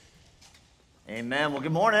Amen. Well,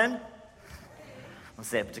 good morning. I'll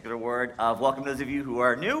say a particular word of welcome to those of you who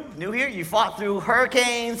are new here. You fought through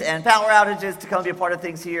hurricanes and power outages to come be a part of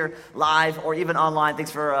things here live or even online. Thanks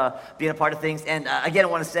for being a part of things. And again, I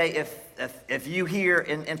want to say if you here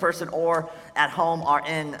in person or at home are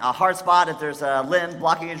in a hard spot, if there's a limb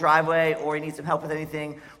blocking your driveway or you need some help with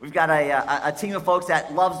anything, we've got a team of folks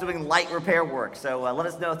that loves doing light repair work. So let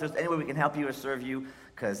us know if there's any way we can help you or serve you,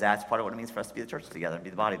 because that's part of what it means for us to be the church together and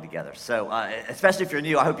be the body together. So especially if you're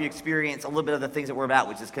new, I hope you experience a little bit of the things that we're about,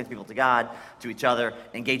 which is connecting people to God, to each other,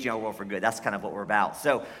 engaging our world for good. That's kind of what we're about.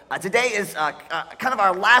 So today is kind of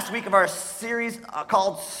our last week of our series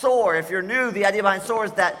called Soar. If you're new, the idea behind Soar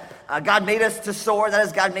is that God made us to soar. That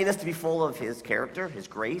is, God made us to be full of His character, His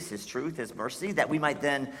grace, His truth, His mercy, that we might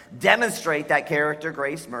then demonstrate that character,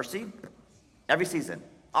 grace, mercy every season,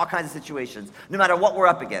 all kinds of situations, no matter what we're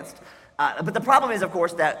up against. But the problem is, of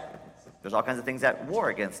course, that there's all kinds of things that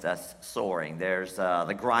war against us soaring. There's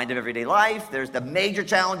the grind of everyday life. There's the major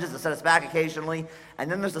challenges that set us back occasionally.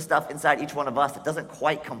 And then there's the stuff inside each one of us that doesn't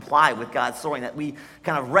quite comply with God's soaring, that we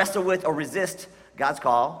kind of wrestle with or resist God's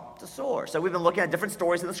call to soar. So we've been looking at different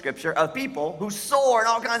stories in the scripture of people who soar in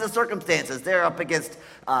all kinds of circumstances. They're up against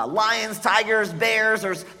lions, tigers, bears.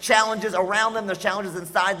 There's challenges around them. There's challenges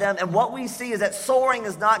inside them. And what we see is that soaring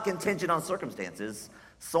is not contingent on circumstances.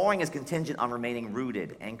 Soaring is contingent on remaining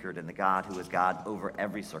rooted, anchored in the God who is God over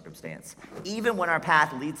every circumstance, even when our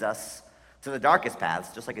path leads us to the darkest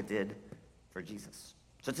paths, just like it did for Jesus.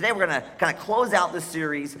 So today we're going to kind of close out this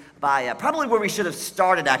series by probably where we should have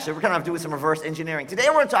started, actually. We're kind of doing some reverse engineering. Today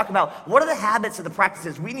we're going to talk about what are the habits and the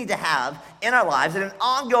practices we need to have in our lives in an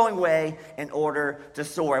ongoing way in order to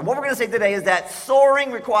soar. And what we're going to say today is that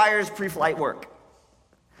soaring requires pre-flight work.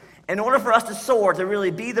 In order for us to soar, to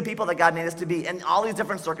really be the people that God made us to be in all these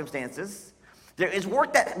different circumstances, there is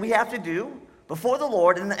work that we have to do before the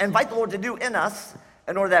Lord and invite the Lord to do in us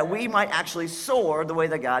in order that we might actually soar the way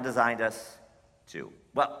that God designed us to.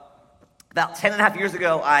 Well, about 10 and a half years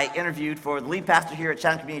ago, I interviewed for the lead pastor here at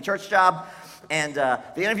Chatham Community Church job, and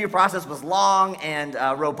the interview process was long and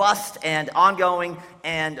robust and ongoing,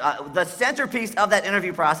 and the centerpiece of that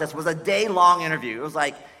interview process was a day-long interview. It was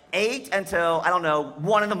like 8 until,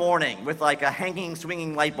 1 in the morning with like a hanging,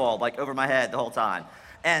 swinging light bulb like over my head the whole time.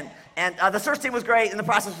 And the search team was great, and the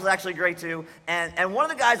process was actually great too. And one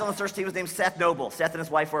of the guys on the search team was named Seth Noble. Seth and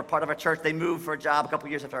his wife were a part of our church. They moved for a job a couple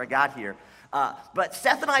years after I got here. But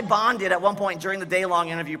Seth and I bonded at one point during the day-long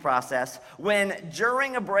interview process when,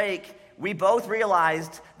 during a break, we both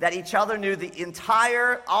realized that each other knew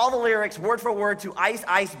all the lyrics word for word to Ice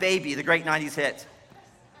Ice Baby, the great 90s hit.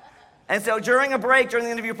 And so during a break, during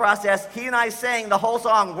the interview process, he and I sang the whole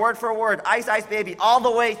song, word for word, Ice Ice Baby, all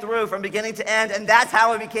the way through from beginning to end, and that's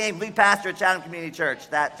how I became lead pastor at Chatham Community Church.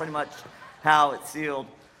 That's pretty much how it sealed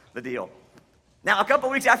the deal. Now, a couple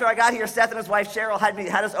weeks after I got here, Seth and his wife Cheryl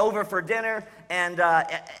had us over for dinner, and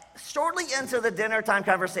shortly into the dinner time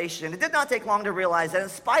conversation, it did not take long to realize that in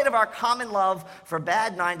spite of our common love for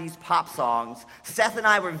bad 90s pop songs, Seth and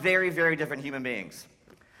I were very, very different human beings.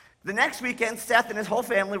 The next weekend, Seth and his whole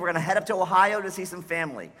family were going to head up to Ohio to see some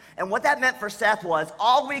family. And what that meant for Seth was,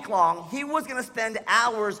 all week long, he was going to spend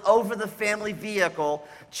hours over the family vehicle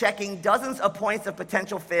checking dozens of points of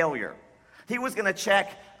potential failure. He was going to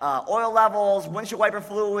check oil levels, windshield wiper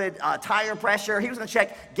fluid, tire pressure. He was going to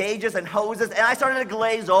check gauges and hoses. And I started to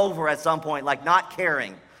glaze over at some point, like not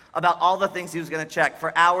caring about all the things he was going to check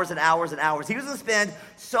for hours and hours and hours. He was going to spend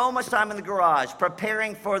so much time in the garage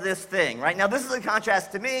preparing for this thing, right? Now, this is in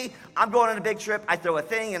contrast to me. I'm going on a big trip. I throw a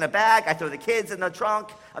thing in a bag. I throw the kids in the trunk.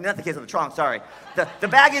 Not the kids in the trunk, sorry. The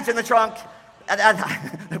baggage in the trunk.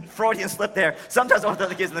 Freudian slip there. Sometimes I'll throw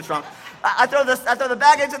the kids in the trunk. I throw the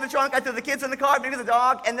baggage in the trunk. I throw the kids in the car, maybe the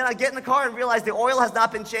dog, and then I get in the car and realize the oil has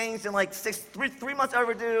not been changed in like 3 months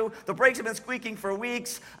overdue. The brakes have been squeaking for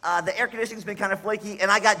weeks. The air conditioning's been kind of flaky, and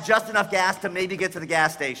I got just enough gas to maybe get to the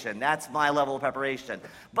gas station. That's my level of preparation.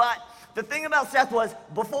 But the thing about Seth was,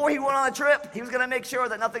 before he went on the trip, he was going to make sure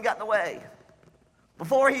that nothing got in the way.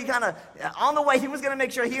 Before he on the way, he was going to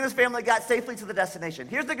make sure he and his family got safely to the destination.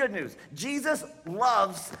 Here's the good news. Jesus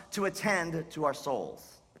loves to attend to our souls,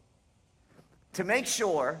 to make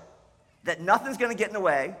sure that nothing's going to get in the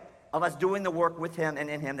way of us doing the work with him and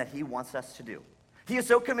in him that he wants us to do. He is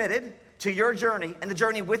so committed to your journey and the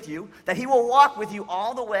journey with you that he will walk with you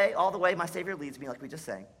all the way my Savior leads me, like we just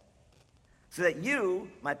sang, so that you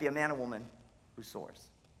might be a man or woman who soars,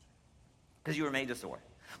 because you were made to soar.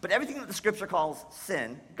 But everything that the scripture calls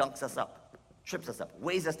sin gunks us up, trips us up,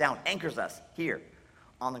 weighs us down, anchors us here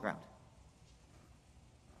on the ground.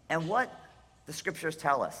 And what the scriptures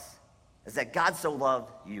tell us is that God so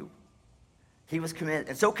loved you. He was committed,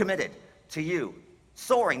 and so committed to you,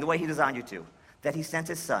 soaring the way he designed you to, that he sent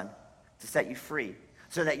his son to set you free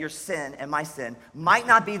so that your sin and my sin might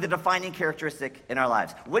not be the defining characteristic in our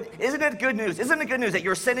lives. Isn't it good news? Isn't it good news that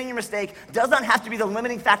your sin and your mistake does not have to be the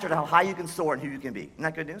limiting factor to how high you can soar and who you can be? Isn't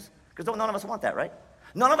that good news? Because none of us want that, right?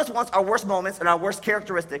 None of us wants our worst moments and our worst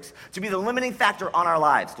characteristics to be the limiting factor on our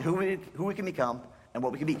lives, to who we can become and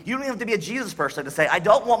what we can be. You don't even have to be a Jesus person to say, I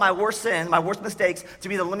don't want my worst sin, my worst mistakes to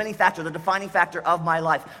be the limiting factor, the defining factor of my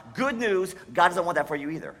life. Good news, God doesn't want that for you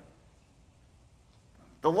either.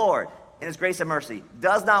 The Lord, in his grace and mercy,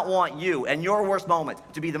 does not want you and your worst moment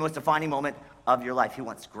to be the most defining moment of your life. He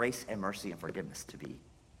wants grace and mercy and forgiveness to be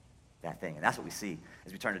that thing. And that's what we see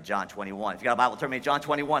as we turn to John 21. If you got a Bible, turn me to John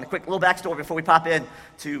 21. A quick little backstory before we pop in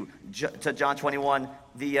to John 21,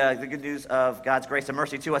 the good news of God's grace and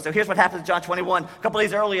mercy to us. So here's what happens in John 21. A couple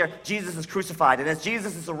days earlier, Jesus is crucified. And as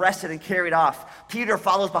Jesus is arrested and carried off, Peter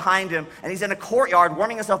follows behind him. And he's in a courtyard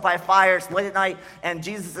warming himself by a fire. It's late at night. And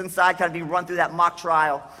Jesus is inside, kind of being run through that mock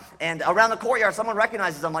trial. And around the courtyard, someone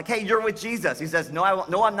recognizes him, like, hey, you're with Jesus. He says, no,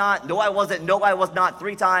 I'm not. No, I wasn't. No, I was not.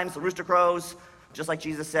 3 times. The rooster crows. Just like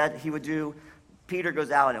Jesus said he would do. Peter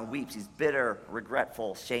goes out and weeps. He's bitter,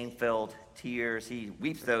 regretful, shame-filled tears. He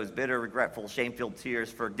weeps those bitter, regretful, shame-filled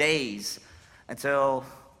tears for days until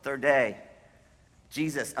third day.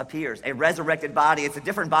 Jesus appears, a resurrected body. It's a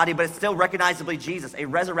different body, but it's still recognizably Jesus, a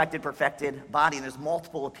resurrected, perfected body. And there's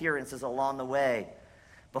multiple appearances along the way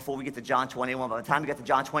before we get to John 21. By the time we get to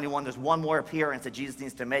John 21, there's one more appearance that Jesus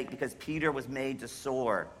needs to make because Peter was made to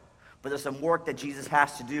soar. But there's some work that Jesus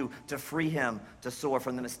has to do to free him to soar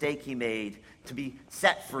from the mistake he made, to be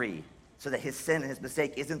set free so that his sin and his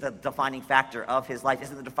mistake isn't the defining factor of his life,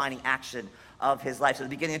 isn't the defining action of his life. So at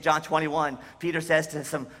the beginning of John 21, Peter says to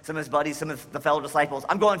some of his buddies, some of the fellow disciples,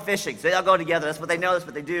 I'm going fishing. So they all go together. That's what they know. That's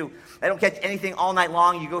what they do. They don't catch anything all night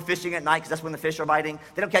long. You go fishing at night because that's when the fish are biting.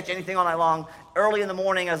 They don't catch anything all night long. Early in the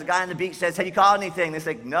morning, as a guy on the beach says, have you caught anything? They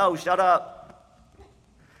say, no, shut up.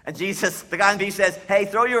 And Jesus, the guy on the beach says, hey,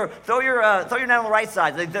 throw your net on the right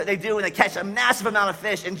side. They do, and they catch a massive amount of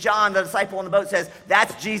fish. And John, the disciple on the boat, says,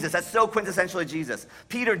 that's Jesus. That's so quintessentially Jesus.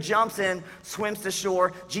 Peter jumps in, swims to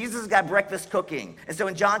shore. Jesus has got breakfast cooking. And so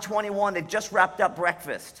in John 21, they've just wrapped up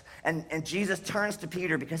breakfast. And Jesus turns to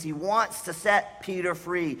Peter because he wants to set Peter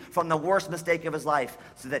free from the worst mistake of his life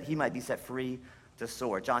so that he might be set free to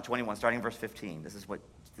soar. John 21, starting in verse 15. This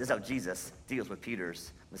is how Jesus deals with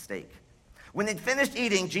Peter's mistake. When they'd finished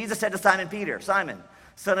eating, Jesus said to Simon Peter, Simon,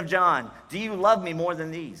 son of John, do you love me more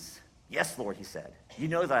than these? Yes, Lord, he said. You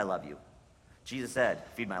know that I love you. Jesus said,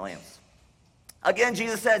 feed my lambs. Again,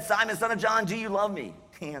 Jesus said, Simon, son of John, do you love me?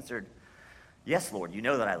 He answered, yes, Lord, you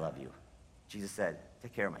know that I love you. Jesus said,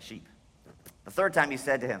 take care of my sheep. The third time he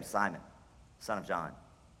said to him, Simon, son of John,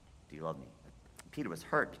 do you love me? Peter was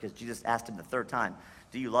hurt because Jesus asked him the third time,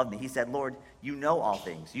 do you love me? He said, Lord, you know all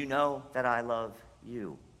things. You know that I love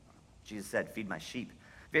you. Jesus said, feed my sheep.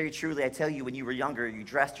 Very truly, I tell you, when you were younger, you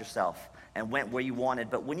dressed yourself and went where you wanted.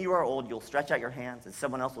 But when you are old, you'll stretch out your hands, and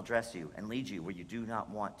someone else will dress you and lead you where you do not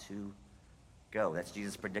want to go. That's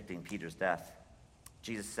Jesus predicting Peter's death.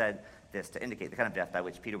 Jesus said this to indicate the kind of death by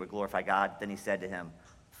which Peter would glorify God. Then he said to him,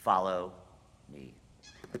 follow me.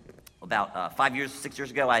 About 6 years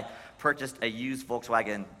ago, I purchased a used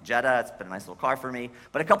Volkswagen Jetta. It's been a nice little car for me.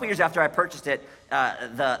 But a couple years after I purchased it,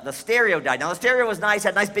 the stereo died. Now, the stereo was nice,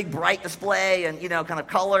 had a nice big bright display and, kind of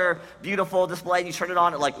color, beautiful display. And you turn it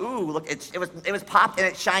on, and like, ooh, look, it was popped and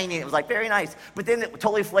it's shiny. It was like very nice. But then it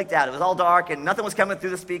totally flaked out. It was all dark and nothing was coming through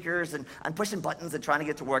the speakers. And I'm pushing buttons and trying to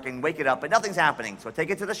get it to work and wake it up, but nothing's happening. So I take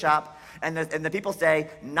it to the shop, and the people say,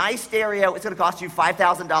 nice stereo. It's going to cost you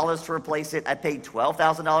 $5,000 to replace it. I paid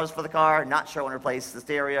 $12,000 for the car, not sure I want to replace the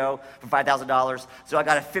stereo for $5,000. So I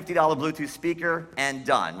got a $50 Bluetooth speaker and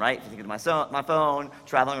done, right? If you think of my phone,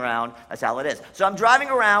 traveling around, that's how it is. So I'm driving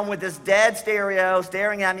around with this dead stereo,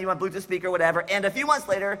 staring at me, my Bluetooth speaker, whatever, and a few months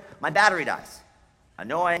later, my battery dies.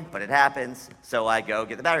 Annoying, but it happens, so I go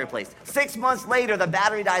get the battery replaced. 6 months later, the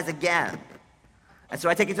battery dies again. And so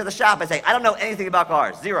I take it to the shop. I say, I don't know anything about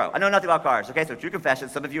cars. Zero. I know nothing about cars. Okay, so true confession.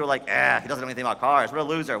 Some of you are like, he doesn't know anything about cars. What a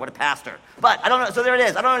loser. What a pastor. But I don't know. So there it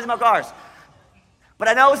is. I don't know anything about cars. But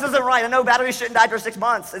I know this isn't right. I know batteries shouldn't die for 6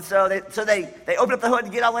 months. And so they open up the hood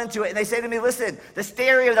and get all into it. And they say to me, listen, the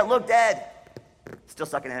stereo that looked dead, still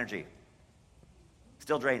sucking energy.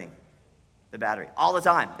 Still draining the battery. All the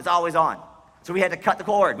time. It's always on. So we had to cut the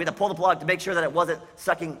cord. We had to pull the plug to make sure that it wasn't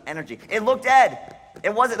sucking energy. It looked dead.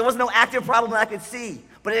 There wasn't no active problem that I could see.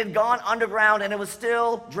 But it had gone underground and it was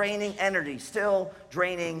still draining energy. Still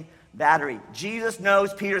draining battery. Jesus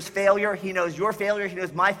knows Peter's failure. He knows your failure. He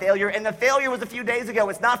knows my failure. And the failure was a few days ago.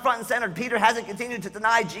 It's not front and center. Peter hasn't continued to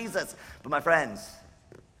deny Jesus. But my friends,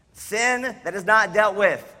 Sin that is not dealt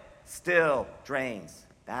with still drains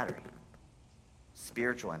battery.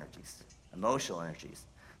 Spiritual energies, emotional energies,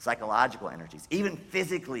 psychological energies, even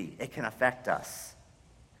physically, it can affect us.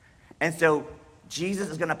 And so Jesus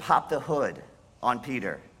is going to pop the hood on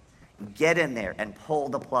Peter, get in there and pull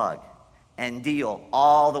the plug and deal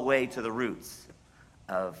all the way to the roots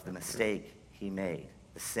of the mistake he made,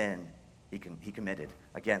 the sin he committed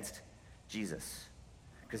against Jesus.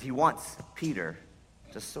 Because he wants Peter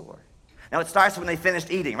to soar. Now it starts when they finished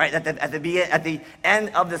eating, right? At the end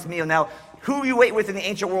of this meal. Now, who you ate with in the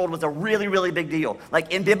ancient world was a really, really big deal.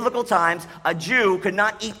 Like in biblical times, a Jew could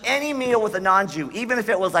not eat any meal with a non-Jew, even if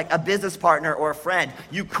it was like a business partner or a friend.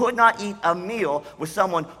 You could not eat a meal with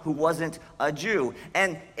someone who wasn't a Jew.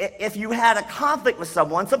 And if you had a conflict with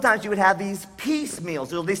someone, sometimes you would have these peace meals,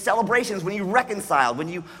 these celebrations when you reconciled, when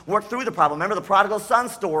you worked through the problem. Remember the prodigal son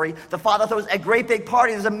story? The father throws a great big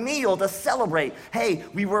party. There's a meal to celebrate. Hey,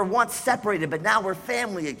 we were once separated, but now we're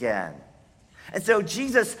family again. And so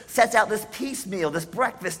Jesus sets out this peace meal, this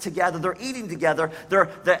breakfast together. They're eating together.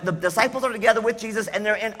 The disciples are together with Jesus, and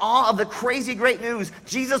they're in awe of the crazy great news.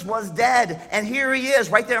 Jesus was dead, and here he is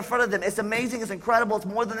right there in front of them. It's amazing. It's incredible. It's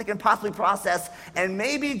more than they can possibly process. And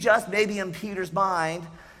maybe, just maybe in Peter's mind,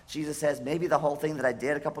 Jesus says, maybe the whole thing that I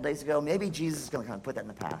did a couple days ago, maybe Jesus is going to kind of put that in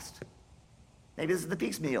the past. Maybe this is the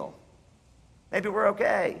peace meal. Maybe we're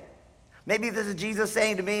okay. Maybe this is Jesus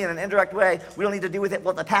saying to me in an indirect way, we don't need to deal with it.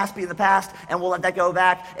 Let the past be in the past, and we'll let that go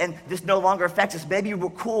back, and this no longer affects us. Maybe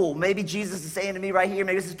we're cool. Maybe Jesus is saying to me right here,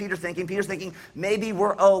 maybe this is Peter thinking. Peter's thinking, maybe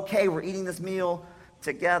we're okay. We're eating this meal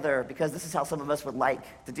together because this is how some of us would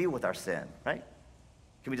like to deal with our sin, right?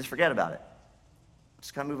 Can we just forget about it?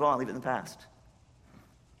 Just kind of move on, leave it in the past.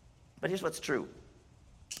 But here's what's true.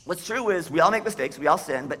 What's true is we all make mistakes, we all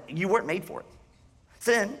sin, but you weren't made for it.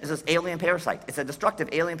 Sin is this alien parasite. It's a destructive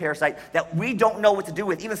alien parasite that we don't know what to do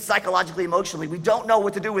with, even psychologically, emotionally. We don't know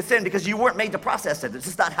what to do with sin because you weren't made to process it. It's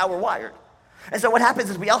just not how we're wired. And so what happens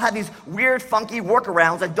is we all have these weird, funky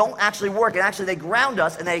workarounds that don't actually work, and actually they ground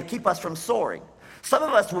us and they keep us from soaring. Some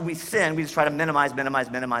of us, when we sin, we just try to minimize.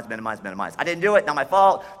 I didn't do it, not my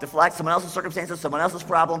fault. Deflect someone else's circumstances, someone else's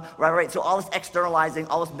problem, right? So all this externalizing,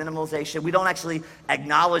 all this minimalization, we don't actually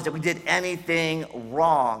acknowledge that we did anything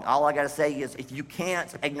wrong. All I got to say is if you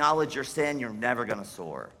can't acknowledge your sin, you're never going to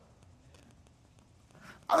soar.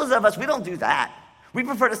 Others of us, we don't do that. We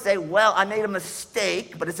prefer to say, well, I made a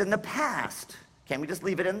mistake, but it's in the past. Can't we just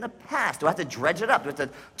leave it in the past? Do I have to dredge it up? Do I have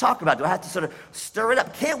to talk about it? Do I have to sort of stir it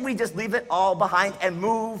up? Can't we just leave it all behind and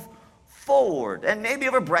move forward? And maybe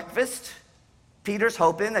over breakfast, Peter's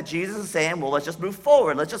hoping that Jesus is saying, well, let's just move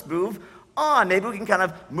forward. Let's just move on. Maybe we can kind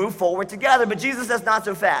of move forward together. But Jesus says, not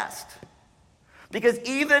so fast. Because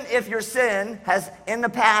even if your sin has in the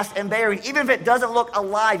past and buried, even if it doesn't look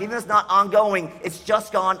alive, even if it's not ongoing, it's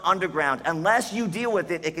just gone underground. Unless you deal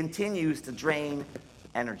with it, it continues to drain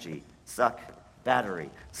energy, suck battery,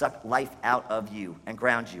 suck life out of you and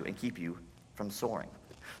ground you and keep you from soaring.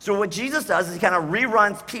 So what Jesus does is he kind of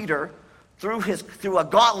reruns Peter through a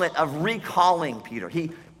gauntlet of recalling Peter.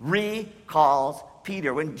 He recalls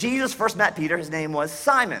Peter. When Jesus first met Peter, his name was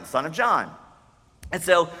Simon, son of John. And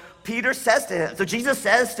so Jesus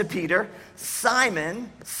says to Peter,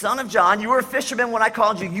 Simon, son of John, you were a fisherman when I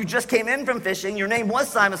called you. You just came in from fishing. Your name was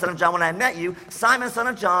Simon, son of John, when I met you. Simon, son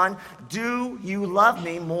of John, do you love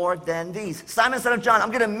me more than these? Simon, son of John, I'm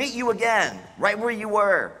going to meet you again, right where you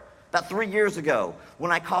were about 3 years ago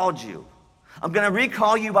when I called you. I'm going to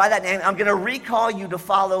recall you by that name. I'm going to recall you to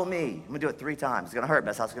follow me. I'm going to do it 3 times. It's going to hurt, but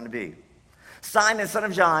that's how it's going to be. Simon, son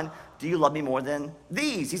of John, do you love me more than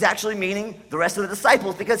these? He's actually meaning the rest of the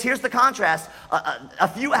disciples, because here's the contrast. A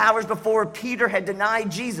few hours before Peter had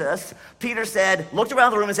denied Jesus, Peter looked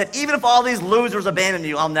around the room and said, even if all these losers abandon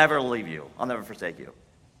you, I'll never leave you. I'll never forsake you.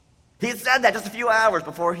 He had said that just a few hours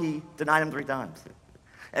before he denied him 3 times.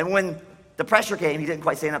 And when the pressure came, he didn't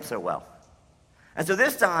quite stand up so well. And so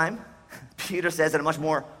this time, Peter says in a much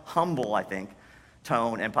more humble, I think,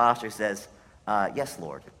 tone and posture, he says, yes,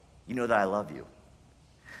 Lord, you know that I love you.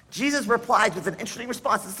 Jesus replies with an interesting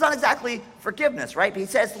response. It's not exactly forgiveness, right? But he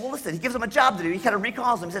says, well, listen, he gives him a job to do. He kind of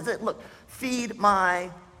recalls him. He says, look, feed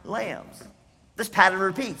my lambs. This pattern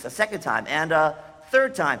repeats a second time and a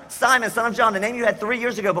third time. Simon, son of John, the name you had 3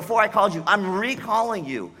 years ago before I called you, I'm recalling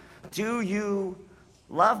you. Do you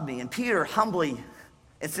love me? And Peter humbly,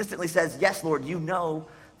 insistently says, yes, Lord, you know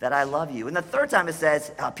that I love you. And the third time it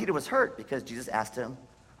says, Peter was hurt because Jesus asked him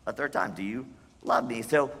a third time, do you love me?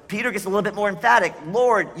 So Peter gets a little bit more emphatic.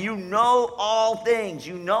 Lord, you know all things.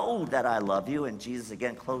 You know that I love you. And Jesus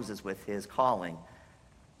again closes with his calling,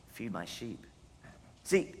 feed my sheep.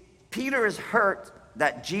 See, Peter is hurt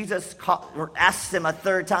that Jesus asks him a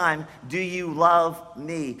third time, do you love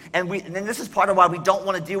me? And then this is part of why we don't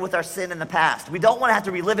want to deal with our sin in the past. We don't want to have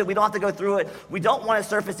to relive it. We don't have to go through it. We don't want to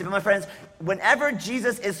surface it. But my friends, whenever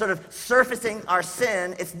Jesus is sort of surfacing our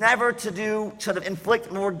sin, it's never to sort of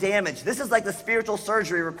inflict more damage. This is like the spiritual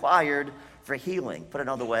surgery required for healing. Put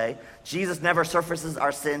another way, Jesus never surfaces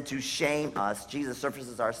our sin to shame us. Jesus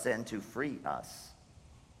surfaces our sin to free us.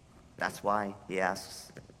 That's why he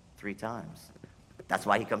asks 3 times. That's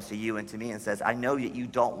why he comes to you and to me and says, I know that you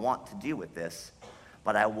don't want to deal with this,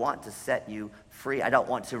 but I want to set you free.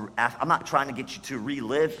 I'm not trying to get you to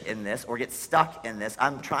relive in this or get stuck in this.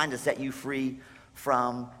 I'm trying to set you free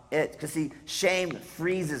from it. Because see, shame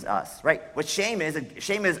freezes us, right? What shame is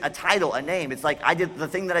a title, a name. It's like the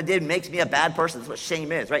thing that I did makes me a bad person. That's what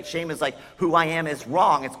shame is, right? Shame is like who I am is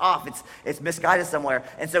wrong, it's off, it's misguided somewhere.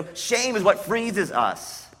 And so shame is what freezes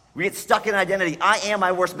us. We get stuck in identity. I am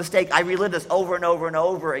my worst mistake. I relive this over and over and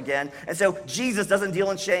over again. And so Jesus doesn't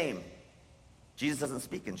deal in shame. Jesus doesn't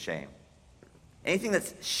speak in shame. Anything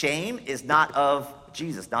that's shame is not of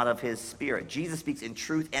Jesus, not of his spirit. Jesus speaks in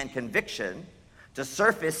truth and conviction to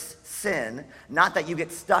surface sin, not that you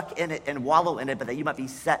get stuck in it and wallow in it, but that you might be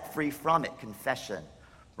set free from it. Confession,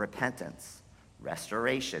 repentance,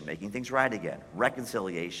 restoration, making things right again,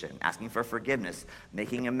 reconciliation, asking for forgiveness,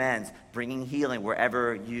 making amends, bringing healing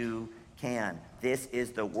wherever you can. This is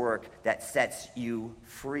the work that sets you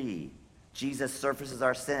free. Jesus surfaces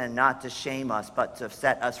our sin not to shame us, but to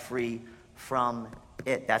set us free from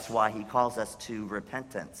it. That's why he calls us to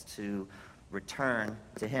repentance, to return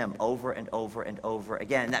to him over and over and over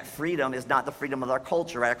again. And that freedom is not the freedom of our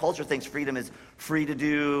culture, right? Our culture thinks freedom is free to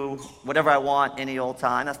do whatever I want any old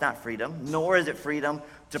time. That's not freedom. Nor is it freedom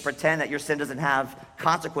to pretend that your sin doesn't have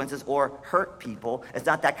consequences or hurt people. It's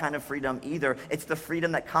not that kind of freedom either. It's the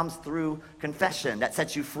freedom that comes through confession, that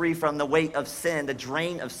sets you free from the weight of sin, the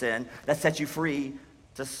drain of sin, that sets you free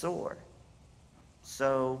to soar.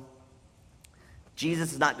 So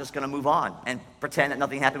Jesus is not just going to move on and pretend that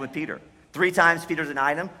nothing happened with Peter. 3 times Peter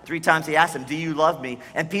denied him. 3 times he asked him, do you love me?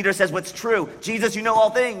 And Peter says, what's true? Jesus, you know all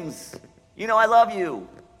things. You know I love you.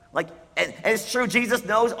 And it's true, Jesus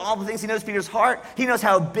knows all the things. He knows Peter's heart. He knows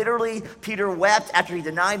how bitterly Peter wept after he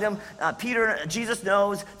denied him. Jesus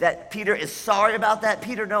knows that Peter is sorry about that.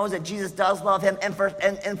 Peter knows that Jesus does love him. And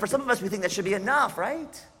for some of us, we think that should be enough,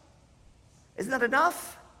 right? Isn't that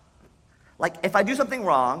enough? Like, if I do something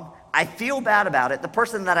wrong, I feel bad about it. The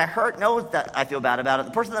person that I hurt knows that I feel bad about it.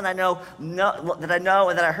 The person that I know and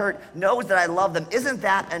that I hurt knows that I love them. Isn't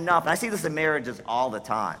that enough? And I see this in marriages all the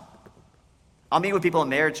time. I'll meet with people in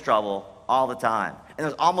marriage trouble all the time. And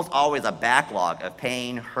there's almost always a backlog of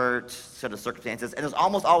pain, hurt, sort of circumstances. And there's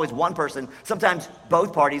almost always one person, sometimes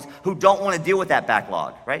both parties, who don't want to deal with that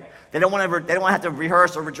backlog, right? They don't want to have to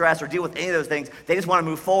rehearse or redress or deal with any of those things. They just want to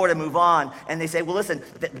move forward and move on. And they say, well, listen,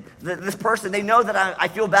 this person, they know that I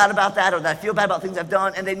feel bad about that, or that I feel bad about things I've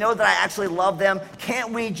done, and they know that I actually love them.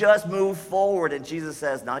 Can't we just move forward? And Jesus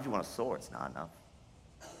says, not if you want to soar. It's not enough.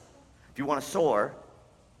 If you want to soar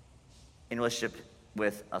in relationship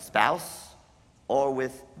with a spouse or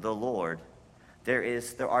with the Lord, there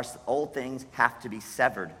are old things have to be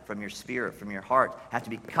severed from your spirit, from your heart, have to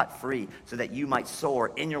be cut free so that you might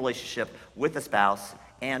soar in your relationship with the spouse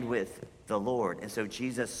and with the Lord. And so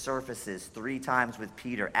Jesus surfaces 3 times with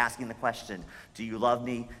Peter, asking the question, do you love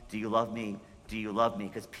me? Do you love me? Do you love me?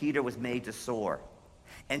 Because Peter was made to soar.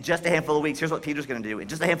 In just a handful of weeks, here's what Peter's going to do. In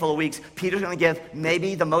just a handful of weeks, Peter's going to give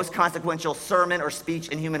maybe the most consequential sermon or speech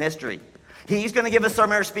in human history. He's going to give a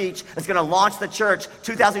sermon or speech that's going to launch the church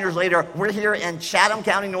 2,000 years later. We're here in Chatham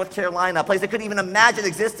County, North Carolina, a place I couldn't even imagine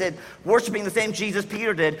existed, worshiping the same Jesus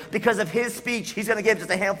Peter did. Because of his speech he's going to give just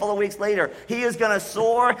a handful of weeks later, he is going to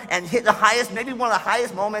soar and hit the highest, maybe one of the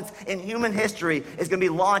highest moments in human history is going to be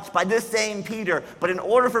launched by this same Peter. But in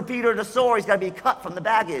order for Peter to soar, he's got to be cut from the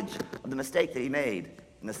baggage of the mistake that he made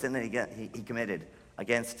and the sin that he committed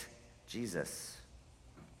against Jesus.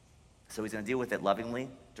 So he's going to deal with it lovingly,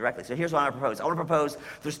 directly. So here's what I want to propose. I want to propose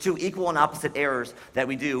there's 2 equal and opposite errors that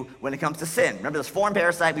we do when it comes to sin. Remember, this foreign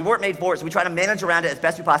parasite, we weren't made for it, so we try to manage around it as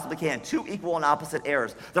best we possibly can. 2 equal and opposite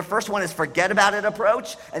errors. The first one is forget about it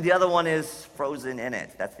approach, and the other one is frozen in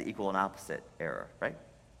it. That's the equal and opposite error, right?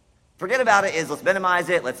 Forget about it is let's minimize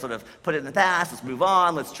it, let's sort of put it in the past, let's move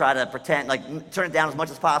on, let's try to pretend, turn it down as much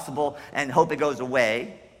as possible and hope it goes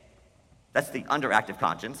away. That's the underactive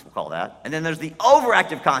conscience, we'll call that. And then there's the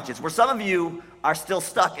overactive conscience, where some of you are still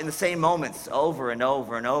stuck in the same moments over and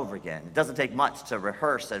over and over again. It doesn't take much to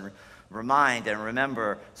rehearse and remind and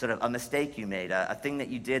remember sort of a mistake you made, a thing that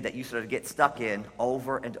you did that you sort of get stuck in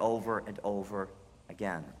over and over and over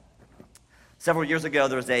again. Several years ago,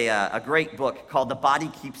 there was a great book called The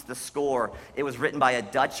Body Keeps the Score. It was written by a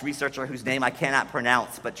Dutch researcher whose name I cannot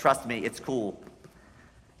pronounce, but trust me, it's cool.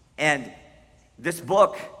 And this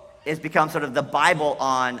book has become sort of the Bible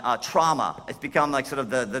on trauma. It's become like sort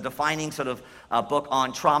of the defining sort of book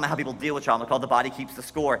on trauma, how people deal with trauma, called The Body Keeps the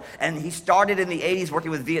Score. And he started in the 80s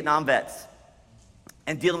working with Vietnam vets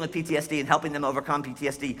and dealing with PTSD and helping them overcome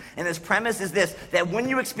PTSD. And his premise is this, that when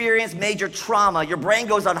you experience major trauma, your brain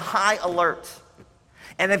goes on high alert.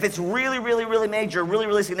 And if it's really, really, really major, really,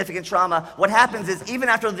 really significant trauma, what happens is even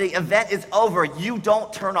after the event is over, you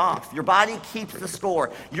don't turn off. Your body keeps the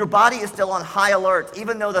score. Your body is still on high alert,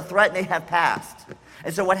 even though the threat may have passed.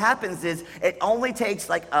 And so what happens is it only takes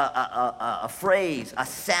like a phrase, a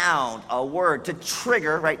sound, a word to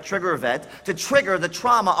trigger, right, trigger event, to trigger the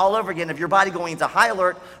trauma all over again of your body going into high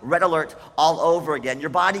alert, red alert all over again. Your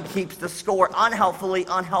body keeps the score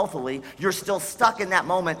unhealthily. You're still stuck in that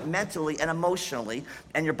moment mentally and emotionally,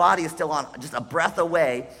 and your body is still on just a breath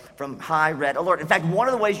away from high red alert. In fact, one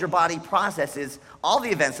of the ways your body processes all the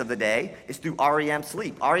events of the day is through REM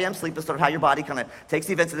sleep. REM sleep is sort of how your body kind of takes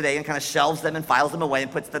the events of the day and kind of shelves them and files them away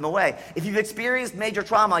and puts them away. If you've experienced major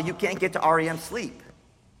trauma, you can't get to REM sleep.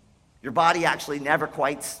 Your body actually never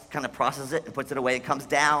quite kind of processes it and puts it away. It comes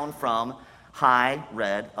down from high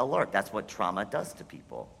red alert. That's what trauma does to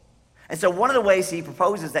people. And so one of the ways he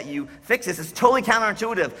proposes that you fix this is totally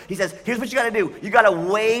counterintuitive. He says, here's what you got to do. You got to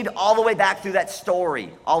wade all the way back through that story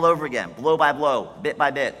all over again, blow by blow, bit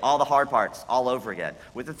by bit, all the hard parts all over again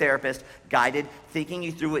with a therapist, guided, thinking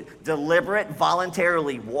you through it, deliberate,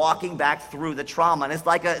 voluntarily walking back through the trauma. And it's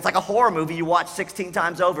like a horror movie you watch 16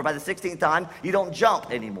 times over. By the 16th time, you don't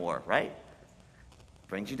jump anymore, right?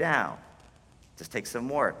 Brings you down. Just takes some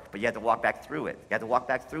work, but you have to walk back through it. You have to walk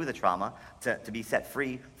back through the trauma to be set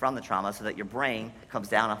free from the trauma so that your brain comes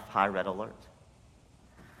down a high red alert.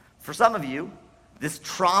 For some of you, this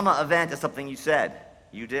trauma event is something you said.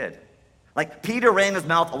 You did. Like Peter ran his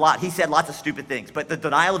mouth a lot. He said lots of stupid things, but the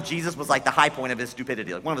denial of Jesus was like the high point of his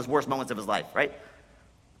stupidity, like one of his worst moments of his life, right?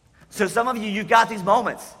 So some of you, you've got these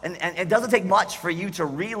moments, and it doesn't take much for you to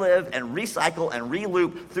relive and recycle and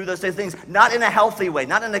re-loop through those things, not in a healthy way,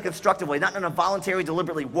 not in a constructive way, not in a voluntary,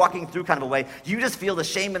 deliberately walking through kind of a way. You just feel the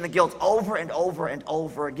shame and the guilt over and over and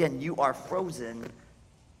over again. You are frozen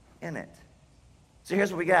in it. So here's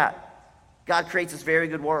what we got. God creates this very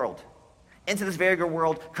good world. Into this very good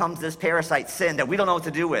world comes this parasite, sin, that we don't know what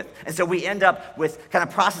to do with. And so we end up with kind of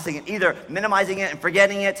processing it, either minimizing it and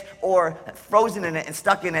forgetting it, or frozen in it and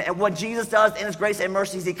stuck in it. And what Jesus does in his grace and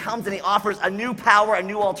mercy is he comes and he offers a new power, a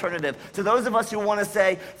new alternative. To those of us who want to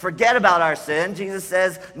say, forget about our sin, Jesus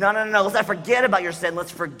says, no, let's not forget about your sin,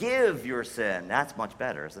 let's forgive your sin. That's much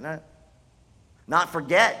better, isn't it? Not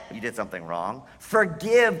forget you did something wrong.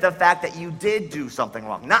 Forgive the fact that you did do something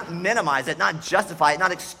wrong. Not minimize it, not justify it,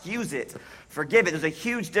 not excuse it. Forgive it. There's a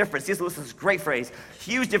huge difference. C.S. Lewis has a great phrase.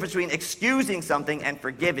 Huge difference between excusing something and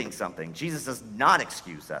forgiving something. Jesus does not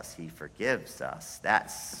excuse us. He forgives us.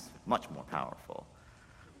 That's much more powerful.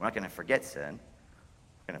 We're not going to forget sin.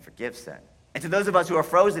 We're going to forgive sin. And to those of us who are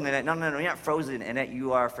frozen in it, no, you're not frozen in it.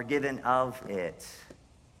 You are forgiven of it.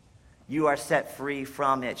 You are set free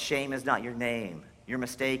from it. Shame is not your name. Your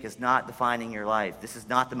mistake is not defining your life. This is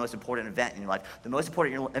not the most important event in your life. The most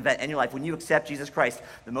important event in your life, when you accept Jesus Christ,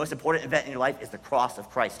 the most important event in your life is the cross of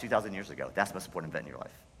Christ 2,000 years ago. That's the most important event in your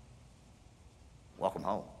life. Welcome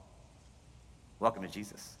home. Welcome to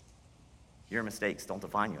Jesus. Your mistakes don't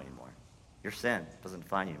define you anymore. Your sin doesn't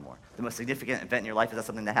define you anymore. The most significant event in your life is not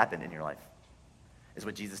something that happened in your life. It's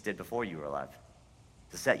what Jesus did before you were alive.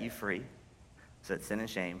 To set you free so that sin and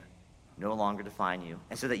shame no longer define you,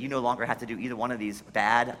 and so that you no longer have to do either one of these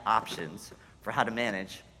bad options for how to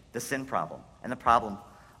manage the sin problem and the problem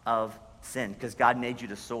of sin, because God made you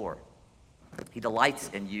to soar. He delights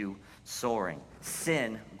in you soaring.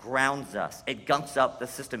 Sin grounds us. It gunks up the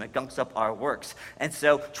system. It gunks up our works. And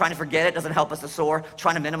so trying to forget it doesn't help us to soar.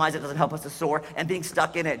 Trying to minimize it doesn't help us to soar. And being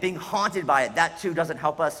stuck in it, being haunted by it, that too doesn't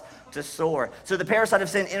help us to soar. So the parasite of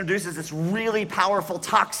sin introduces this really powerful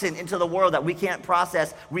toxin into the world that we can't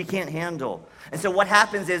process, we can't handle. And so what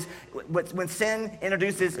happens is when sin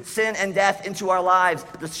introduces sin and death into our lives,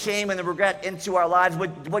 the shame and the regret into our lives,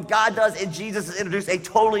 what God does in Jesus is introduce a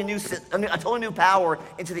totally new power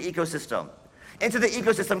into the ecosystem. Into the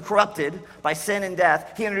ecosystem corrupted by sin and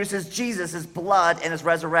death, he introduces Jesus, his blood, and his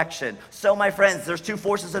resurrection. So, my friends, there's two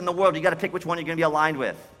forces in the world. You got to pick which one you're going to be aligned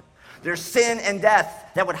with. There's sin and death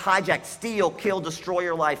that would hijack, steal, kill, destroy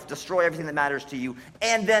your life, destroy everything that matters to you.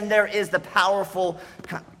 And then there is the powerful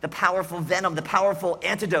venom, the powerful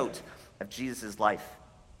antidote of Jesus' life.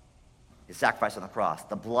 His sacrifice on the cross,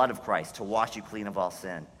 the blood of Christ to wash you clean of all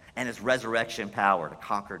sin. and his resurrection power to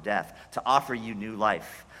conquer death, to offer you new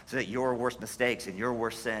life, so that your worst mistakes and your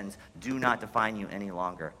worst sins do not define you any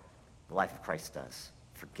longer. The life of Christ does.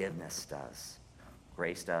 Forgiveness does.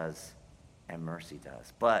 Grace does. And mercy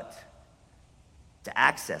does. But to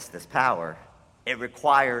access this power, it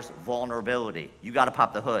requires vulnerability. You got to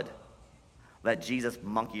pop the hood. Let Jesus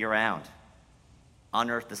monkey around.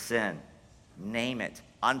 Unearth the sin. Name it.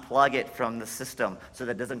 Unplug it from the system so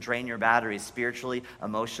that it doesn't drain your batteries spiritually,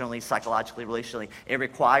 emotionally, psychologically, relationally. It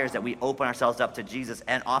requires that we open ourselves up to Jesus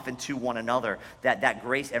and often to one another, that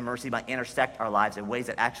grace and mercy might intersect our lives in ways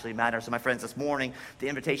that actually matter. So my friends, this morning, the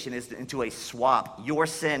invitation is into a swap. Your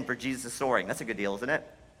sin for Jesus' soaring. That's a good deal, isn't it?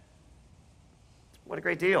 What a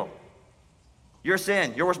great deal. Your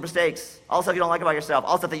sin, your worst mistakes, all the stuff you don't like about yourself,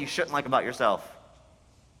 all the stuff that you shouldn't like about yourself.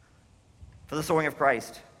 For the soaring of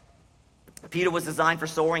Christ. Peter was designed for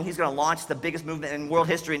soaring. He's going to launch the biggest movement in world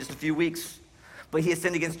history in just a few weeks. But he has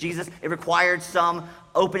sinned against Jesus. It required some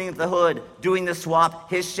opening of the hood, doing the swap,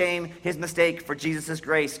 his shame, his mistake for Jesus'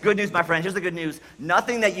 grace. Good news, my friend. Here's the good news.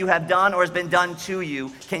 Nothing that you have done or has been done to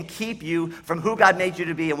you can keep you from who God made you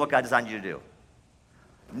to be and what God designed you to do.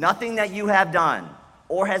 Nothing that you have done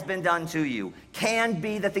or has been done to you can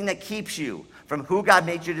be the thing that keeps you from who God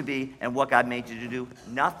made you to be and what God made you to do.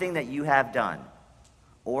 Nothing that you have done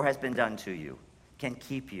or has been done to you can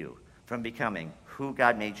keep you from becoming who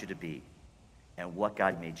God made you to be and what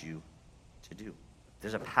God made you to do.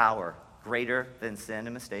 There's a power greater than sin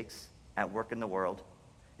and mistakes at work in the world.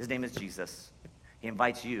 His name is Jesus. He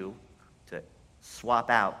invites you to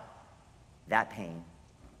swap out that pain,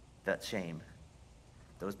 that shame,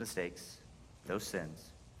 those mistakes, those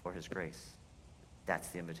sins for his grace. That's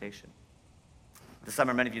the invitation. This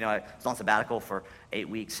summer, many of you know, I was on sabbatical for 8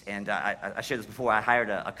 weeks, and I shared this before. I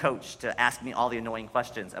hired a coach to ask me all the annoying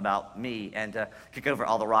questions about me and kick over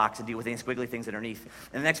all the rocks and deal with any squiggly things underneath.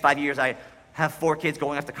 In the next 5 years, I have 4 kids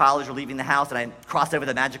going off to college or leaving the house, and I crossed over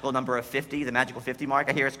the magical number of 50, the magical 50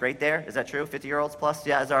 mark. I hear it's great there. Is that true? 50-year-olds plus?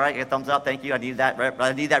 Yeah, it's all right. Get a thumbs up. Thank you. I need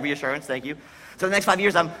that reassurance. Thank you. So the next 5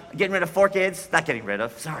 years, I'm getting rid of 4 kids. Not getting rid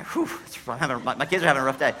of. Sorry. Whew, my kids are having a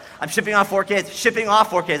rough day. I'm shipping off 4 kids. Shipping off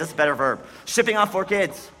 4 kids. That's a better verb. Shipping off 4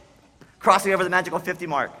 kids. Crossing over the magical 50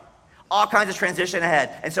 mark. All kinds of transition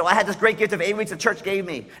ahead. And so I had this great gift of 8 weeks the church gave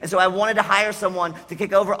me. And so I wanted to hire someone to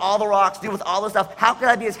kick over all the rocks, deal with all the stuff. How could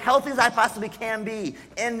I be as healthy as I possibly can be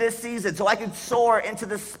in this season so I could soar into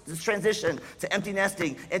this transition to empty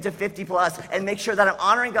nesting, into 50 plus, and make sure that I'm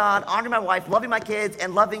honoring God, honoring my wife, loving my kids,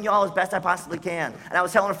 and loving y'all as best I possibly can. And I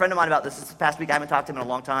was telling a friend of mine about this past week. I haven't talked to him in a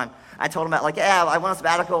long time. I told him about, I went on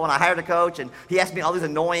sabbatical and I hired a coach, and he asked me all these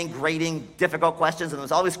annoying, grating, difficult questions, and there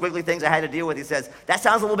was all these squiggly things I had to deal with. He says, that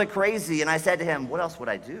sounds a little bit crazy. And I said to him, what else would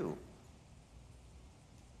I do?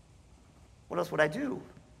 What else would I do?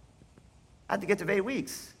 I had to get to 8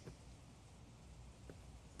 weeks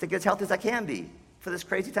to get as healthy as I can be for this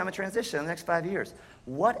crazy time of transition in the next 5 years.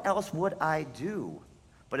 What else would I do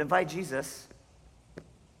but invite Jesus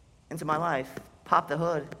into my life, pop the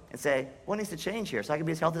hood, and say, what needs to change here so I can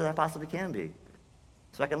be as healthy as I possibly can be?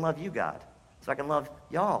 So I can love you, God. So I can love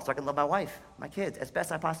y'all. So I can love my wife, my kids, as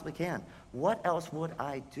best I possibly can. What else would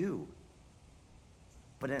I do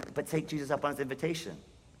but take Jesus up on his invitation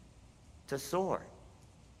to soar,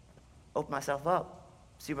 open myself up,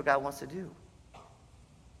 see what God wants to do?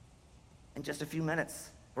 In just a few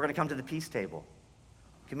minutes, we're going to come to the peace table,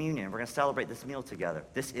 communion. We're going to celebrate this meal together.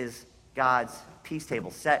 This is God's peace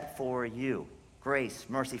table set for you. Grace,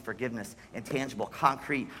 mercy, forgiveness, intangible,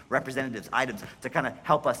 concrete representatives, items to kind of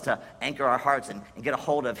help us to anchor our hearts and get a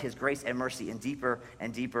hold of his grace and mercy in deeper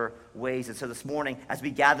and deeper ways. And so this morning, as we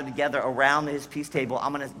gather together around his peace table,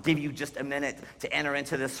 I'm going to give you just a minute to enter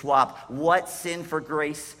into this swap. What sin for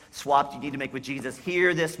grace swap do you need to make with Jesus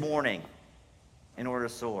here this morning in order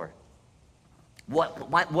to soar?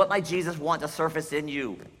 What might Jesus want to surface in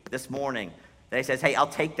you this morning that he says, hey, I'll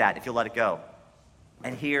take that if you'll let it go.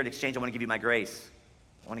 And here in exchange, I want to give you my grace.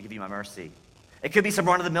 I want to give you my mercy. It could be some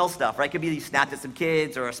run-of-the-mill stuff, right? It could be that you snapped at some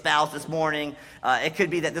kids or a spouse this morning. It could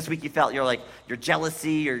be that this week you felt your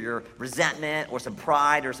jealousy or your resentment or some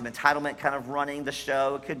pride or some entitlement kind of running the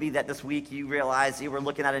show. It could be that this week you realized you were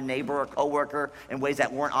looking at a neighbor or coworker in ways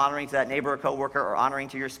that weren't honoring to that neighbor or coworker or honoring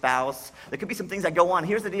to your spouse. There could be some things that go on.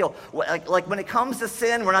 Here's the deal. Like when it comes to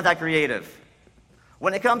sin, we're not that creative.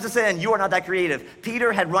 When it comes to sin, you are not that creative.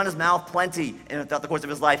 Peter had run his mouth plenty throughout the course of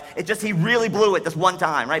his life. It's just he really blew it this one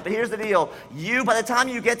time, right? But here's the deal. By the time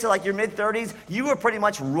you get to your mid-30s, you are pretty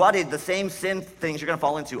much rutted the same sin things you're going to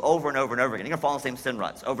fall into over and over and over again. You're going to fall in the same sin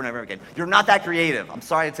ruts over and over again. You're not that creative. I'm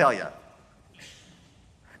sorry to tell you.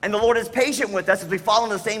 And the Lord is patient with us as we fall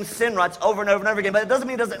into the same sin ruts over and over and over again. But it doesn't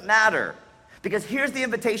mean it doesn't matter. Because here's the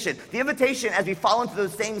invitation. The invitation as we fall into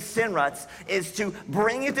those same sin ruts is to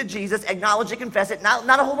bring it to Jesus, acknowledge it, confess it. Not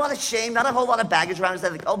a whole lot of shame, not a whole lot of baggage around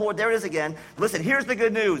it. Like, oh Lord, there it is again. Listen, here's the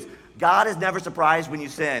good news. God is never surprised when you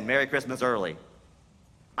sin. Merry Christmas early.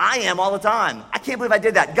 I am all the time. I can't believe I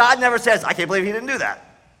did that. God never says, I can't believe he didn't do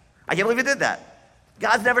that. I can't believe he did that.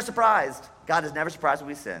 God's never surprised. God is never surprised when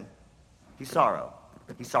we sin. He's sorrow.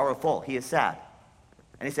 He's sorrowful. He is sad.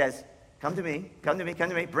 And he says, come to me, come to me, come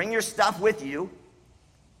to me. Bring your stuff with you.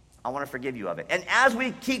 I want to forgive you of it. And as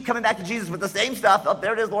we keep coming back to Jesus with the same stuff, oh,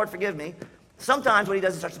 there it is, Lord, forgive me. Sometimes what he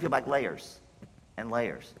does is starts to peel back layers and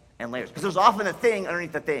layers and layers. Because there's often a thing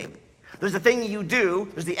underneath the thing. There's the thing that you do.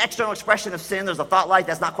 There's the external expression of sin. There's a thought life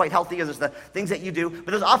that's not quite healthy. Or there's the things that you do. But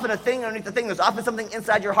there's often a thing underneath the thing. There's often something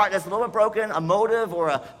inside your heart that's a little bit broken, a motive or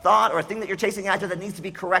a thought or a thing that you're chasing after that needs to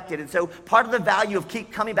be corrected. And so part of the value of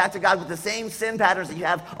keep coming back to God with the same sin patterns that you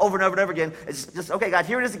have over and over and over again is just, okay, God,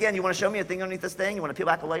 here it is again. You want to show me a thing underneath this thing? You want to peel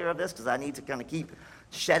back a layer of this? Because I need to kind of keep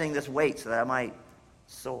shedding this weight so that I might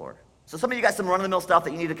soar. So some of you got some run-of-the-mill stuff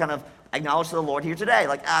that you need to kind of acknowledge to the Lord here today.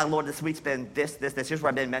 Like, Lord, this week's been this. Here's where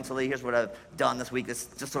I've been mentally. Here's what I've done this week. This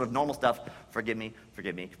just sort of normal stuff. Forgive me,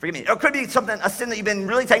 forgive me, forgive me. Or it could be something, a sin that you've been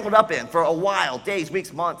really tangled up in for a while, days,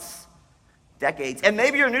 weeks, months, decades. And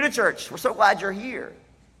maybe you're new to church. We're so glad you're here.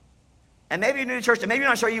 And maybe you're new to church, and maybe you're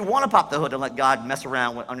not sure you want to pop the hood and let God mess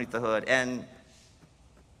around underneath the hood. And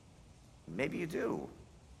maybe you do.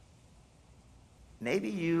 Maybe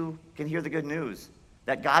you can hear the good news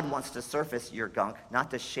that God wants to surface your gunk, not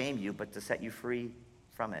to shame you, but to set you free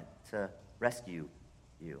from it, to rescue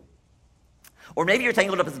you. Or maybe you're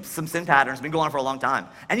tangled up in some sin patterns, been going on for a long time,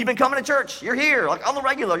 and you've been coming to church. You're here, like on the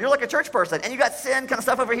regular. You're like a church person, and you got sin kind of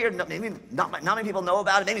stuff over here. Maybe not many people know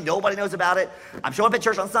about it. Maybe nobody knows about it. I'm showing up at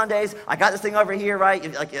church on Sundays. I got this thing over here,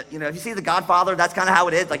 right? Like, you know, if you see The Godfather, that's kind of how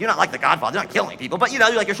it is. Like, you're not like The Godfather. You're not killing people, but you know,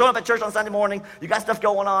 you're showing up at church on Sunday morning. You got stuff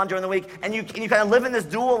going on during the week, and you kind of live in this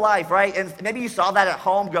dual life, right? And maybe you saw that at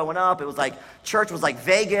home growing up. It was like church was like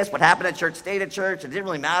Vegas. What happened at church stayed at church. It didn't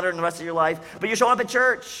really matter in the rest of your life. But you're showing up at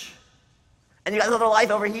church. And you got another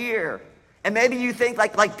life over here. And maybe you think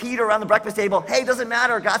like Peter around the breakfast table, hey, it doesn't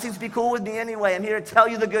matter. God seems to be cool with me anyway. I'm here to tell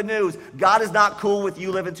you the good news. God is not cool with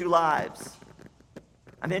you living two lives.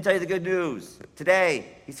 I'm here to tell you the good news. Today,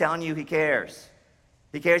 he's telling you he cares.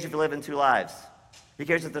 He cares if you're living two lives. He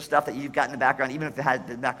cares if there's stuff that you've got in the background, even if it had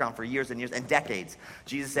been in the background for years and years and decades.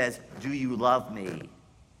 Jesus says, do you love me?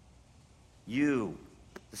 You,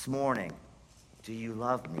 this morning, do you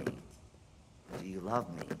love me? Do you love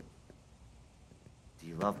me? Do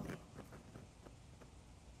you love me?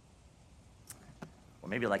 Or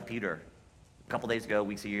maybe like Peter, a couple days ago,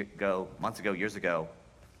 weeks ago, months ago, years ago,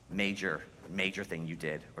 major thing you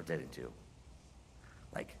did or didn't do.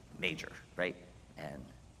 Like major, right? And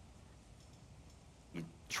you're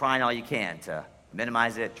trying all you can to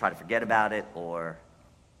minimize it, try to forget about it, or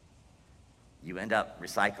you end up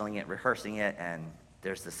recycling it, rehearsing it, and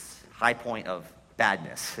there's this high point of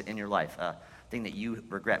badness in your life, a thing that you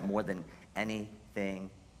regret more than anything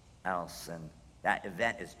else, and that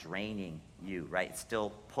event is draining you, right? It's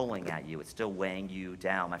still pulling at you. It's still weighing you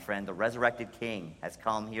down. My friend, the resurrected King has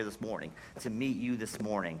come here this morning to meet you this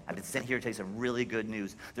morning. I've been sent here to tell you some really good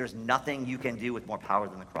news. There's nothing you can do with more power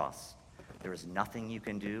than the cross. There is nothing you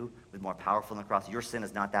can do with more powerful than the cross. Your sin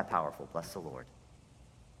is not that powerful. Bless the Lord.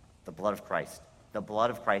 The blood of Christ. The blood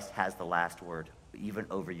of Christ has the last word, even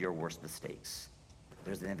over your worst mistakes.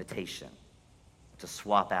 There's an invitation to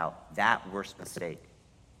swap out that worst mistake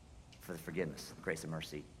for the forgiveness, grace, and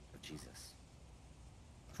mercy of Jesus.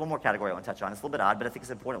 There's one more category I want to touch on. It's a little bit odd, but I think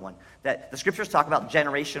it's an important one. That the scriptures talk about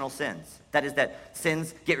generational sins. That is, that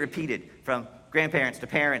sins get repeated from grandparents to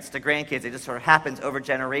parents to grandkids. It just sort of happens over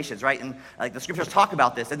generations, right? And like the scriptures talk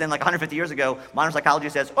about this. And then like 150 years ago, modern psychology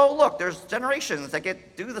says, oh, look, there's generations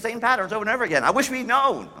that do the same patterns over and over again. I wish we'd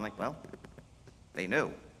known. I'm like, well, they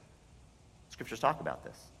knew. Scriptures talk about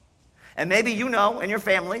this. And maybe you know in your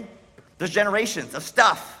family, there's generations of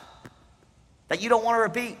stuff that you don't want to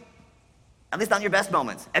repeat, at least not in your best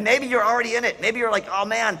moments. And maybe you're already in it. Maybe you're like, oh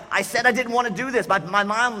man, I said I didn't want to do this. My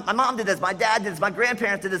mom did this, my dad did this, my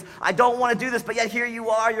grandparents did this. I don't want to do this, but yet here you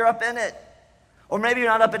are, you're up in it. Or maybe you're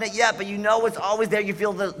not up in it yet, but you know it's always there. You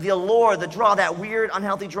feel the allure, the draw, that weird,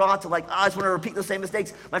 unhealthy draw to like, I just want to repeat the same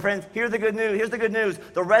mistakes. My friends, here's the good news. Here's the good news.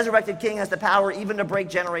 The resurrected King has the power even to break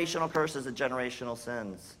generational curses and generational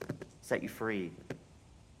sins, set you free.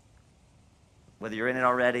 Whether you're in it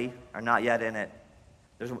already or not yet in it,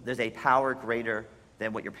 there's a power greater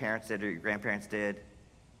than what your parents did or your grandparents did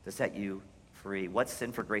to set you free. What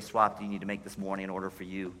sin for grace swap do you need to make this morning in order for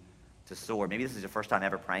you to soar? Maybe this is your first time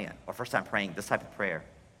ever praying, or first time praying this type of prayer.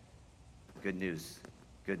 Good news.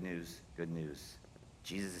 Good news, good news.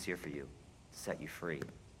 Jesus is here for you, to set you free,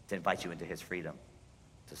 to invite you into his freedom,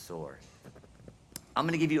 to soar. I'm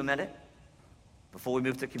going to give you a minute before we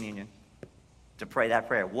move to communion to pray that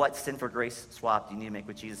prayer. What sin for grace swap do you need to make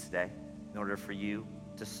with Jesus today in order for you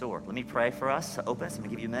to soar? Let me pray for us to open us. I'm going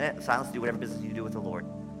to give you a minute of silence to do whatever business you do with the Lord.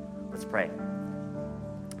 Let's pray.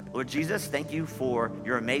 Lord Jesus, thank you for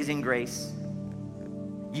your amazing grace.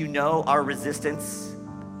 You know our resistance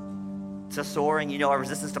to soaring. You know our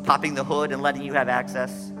resistance to popping the hood and letting you have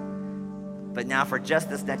access. But now for just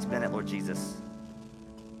this next minute, Lord Jesus,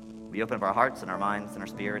 we open up our hearts and our minds and our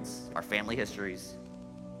spirits, our family histories,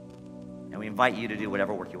 and we invite you to do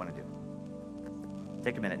whatever work you want to do.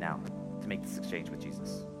 Take a minute now to make this exchange with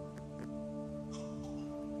Jesus.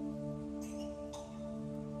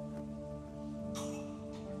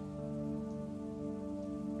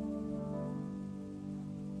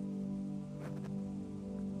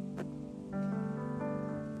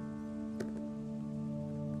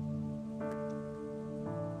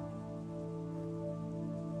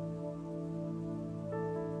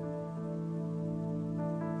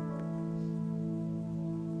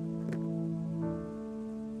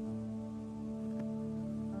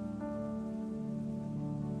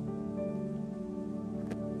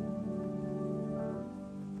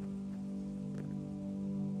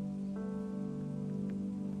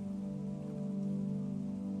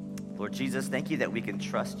 Lord Jesus, thank you that we can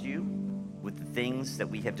trust you with the things that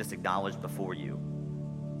we have just acknowledged before you.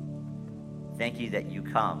 Thank you that you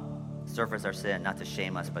come, surface our sin, not to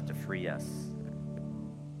shame us, but to free us.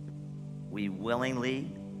 We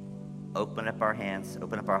willingly open up our hands,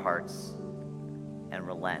 open up our hearts, and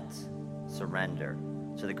relent, surrender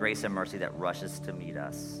to the grace and mercy that rushes to meet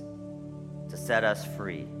us, to set us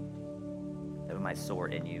free, that we might soar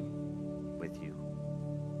in you, with you.